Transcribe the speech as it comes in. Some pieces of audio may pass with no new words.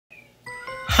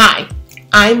Hi,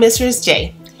 I'm Mrs.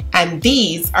 J, and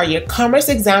these are your Commerce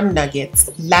Exam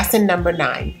Nuggets, Lesson Number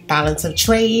 9, Balance of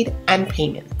Trade and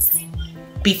Payments.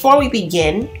 Before we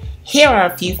begin, here are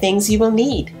a few things you will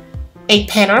need: a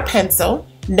pen or pencil,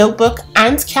 notebook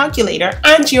and calculator,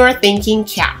 and your thinking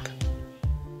cap.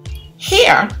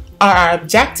 Here are our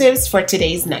objectives for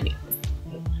today's nugget.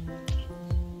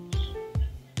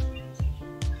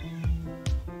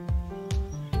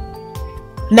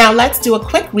 Now let's do a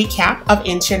quick recap of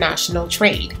international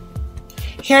trade.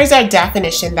 Here's our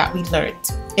definition that we learned.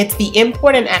 It's the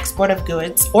import and export of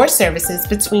goods or services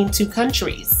between two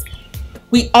countries.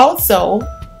 We also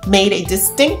made a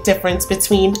distinct difference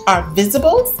between our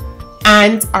visibles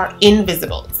and our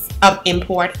invisibles of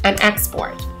import and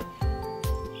export.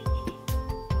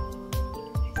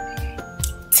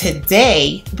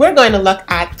 Today, we're going to look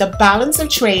at the balance of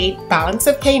trade, balance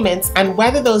of payments, and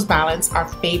whether those balances are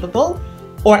favorable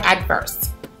or adverse.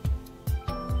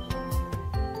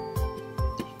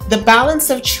 The balance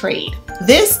of trade.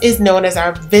 This is known as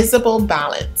our visible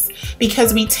balance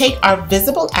because we take our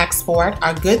visible export,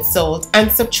 our goods sold,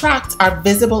 and subtract our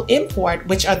visible import,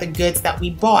 which are the goods that we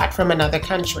bought from another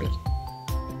country.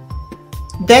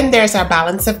 Then there's our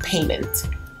balance of payment.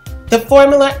 The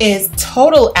formula is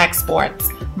total exports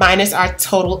minus our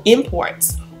total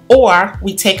imports, or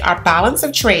we take our balance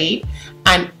of trade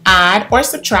and add or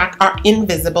subtract our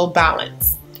invisible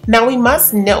balance. Now we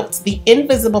must note the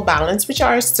invisible balance, which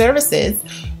are our services,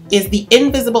 is the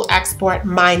invisible export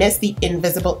minus the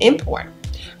invisible import.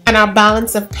 And our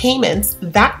balance of payments,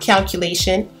 that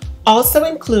calculation also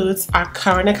includes our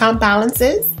current account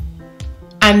balances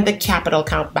and the capital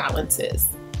account balances.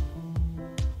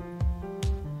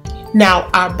 Now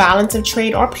our balance of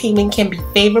trade or payment can be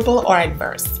favorable or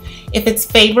adverse. If it's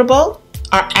favorable,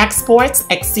 our exports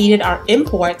exceeded our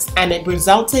imports and it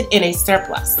resulted in a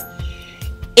surplus.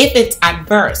 If it's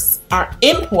adverse, our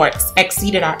imports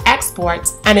exceeded our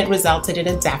exports and it resulted in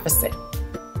a deficit.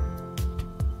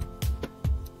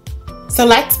 So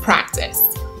let's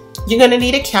practice. You're going to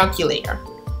need a calculator.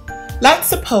 Let's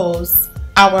suppose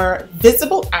our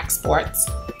visible exports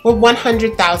were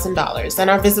 $100,000 and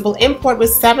our visible import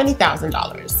was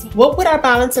 $70,000. What would our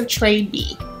balance of trade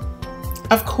be?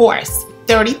 Of course,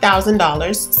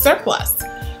 $30,000 surplus,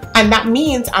 and that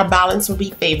means our balance will be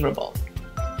favorable.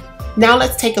 Now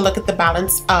let's take a look at the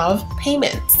balance of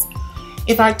payments.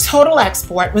 If our total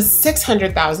export was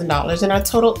 $600,000 and our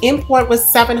total import was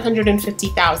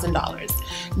 $750,000,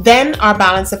 then our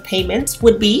balance of payments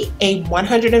would be a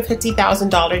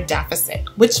 $150,000 deficit,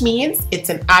 which means it's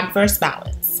an adverse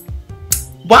balance.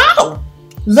 Wow!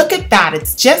 Look at that,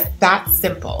 it's just that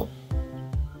simple.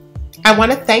 I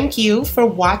want to thank you for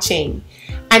watching.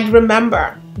 And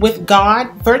remember, with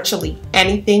God, virtually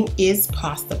anything is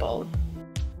possible.